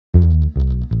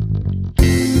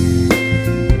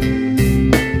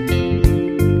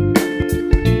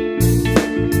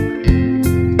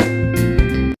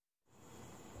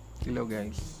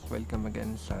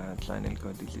naman sa channel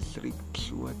ko. This is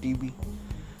RiczChuaTV.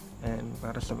 And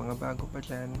para sa mga bago pa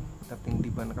dyan at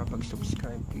hindi pa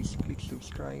nakapag-subscribe, please click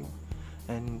subscribe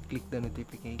and click the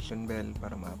notification bell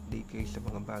para ma-update kayo sa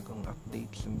mga bagong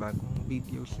updates and bagong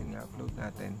videos na i-upload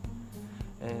natin.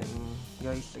 And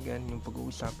guys, again, yung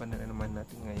pag-uusapan na naman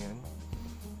natin ngayon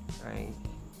ay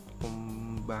kung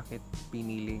bakit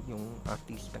pinili yung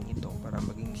artistang ito para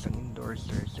maging isang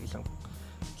endorser sa isa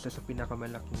sa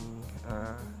pinakamalaking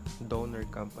donor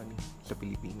company sa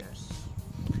Pilipinas.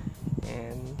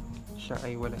 And siya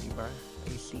ay walang iba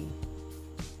ay si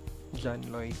John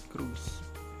Lloyd Cruz.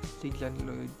 Si John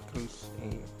Lloyd Cruz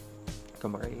ay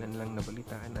kamakailan lang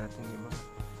nabalitaan natin yung mga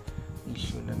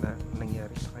issue na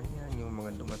nangyari sa kanya, yung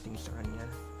mga dumating sa kanya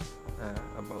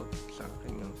about sa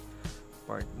kanyang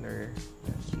partner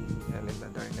na si Ellen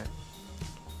Adarna.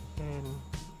 And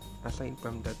aside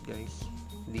from that guys,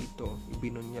 dito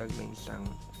ibinunyag na isang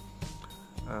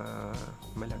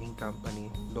malaking company,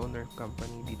 donor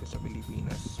company dito sa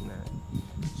Pilipinas na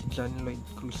si John Lloyd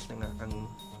Cruz na nga ang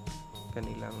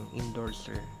kanilang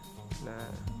endorser, na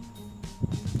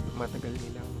matagal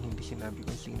nilang hindi sinabi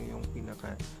kung sino yung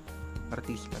pinaka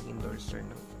artistang endorser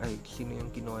sino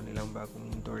yung kinuha nilang bagong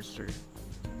endorser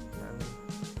ng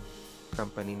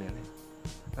company nila.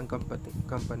 Ang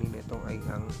company nito ay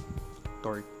ang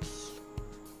Torx.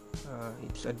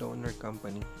 It's a donor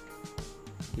company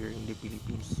here in the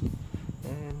Philippines.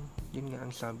 And yun nga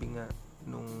ang sabi nga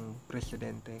nung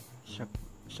presidente,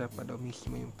 siya pa daw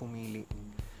mismo yung pumili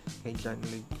kay John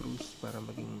Lloyd Cruz para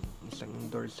maging isang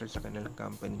endorser sa kanilang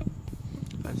company.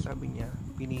 Ang sabi niya,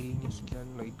 pinili niya si John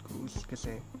Lloyd Cruz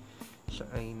kasi siya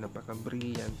ay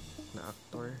napaka-brilliant na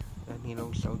actor and he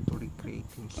knows how to recreate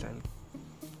himself.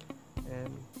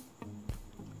 And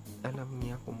alam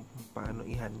niya kung paano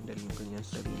i-handle yung kanyang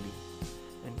sarili.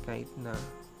 And kahit na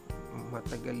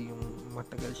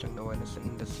matagal siyang nawala sa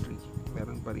industry,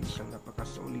 meron pa rin siyang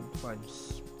napaka-solid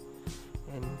fans.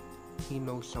 And he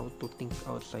knows how to think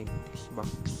outside this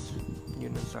box.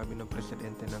 Yun ang sabi ng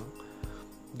presidente ng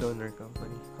donor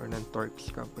company or ng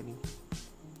Torx company.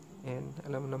 And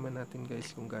alam naman natin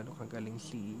guys kung gaano kagaling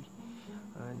si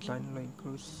John Lloyd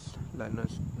Cruz,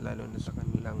 lalo na sa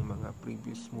kanilang mga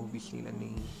previous movies nila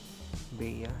ni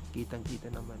Bea. Kitang-kita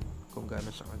naman kung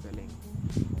gaano siya kagaling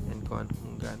and kung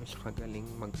gaano siya kagaling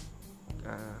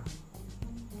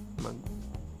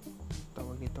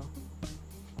tawag nito,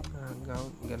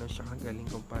 gaano siya kagaling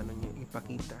kung paano niya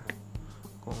ipakita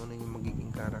kung ano yung magiging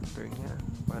character niya,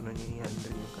 paano niya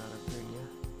i-handle yung character niya.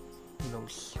 He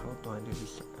knows how to handle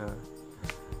his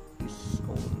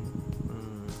own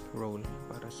role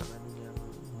para sa kanyang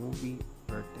movie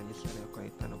or teleserye,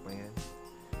 kahit ano pa yan.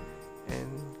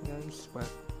 And guys,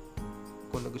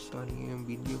 kung nagustuhan niyo yung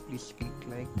video, please click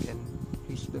like and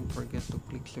please don't forget to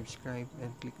click subscribe and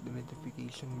click the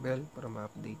notification bell para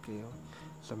ma-update kayo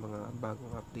sa mga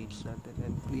bagong updates natin.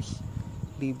 And please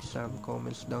leave some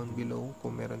comments down below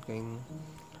kung meron kayong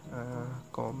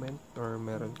comment or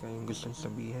meron kayong gustong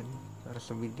sabihin para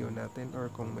sa video natin, or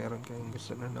kung meron kayong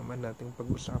gusto na naman nating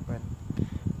pag-usapan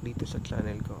dito sa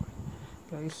channel ko.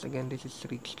 Guys, again, this is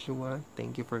RiczChua.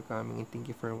 Thank you for coming and thank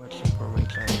you for watching for my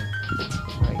channel.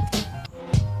 Bye.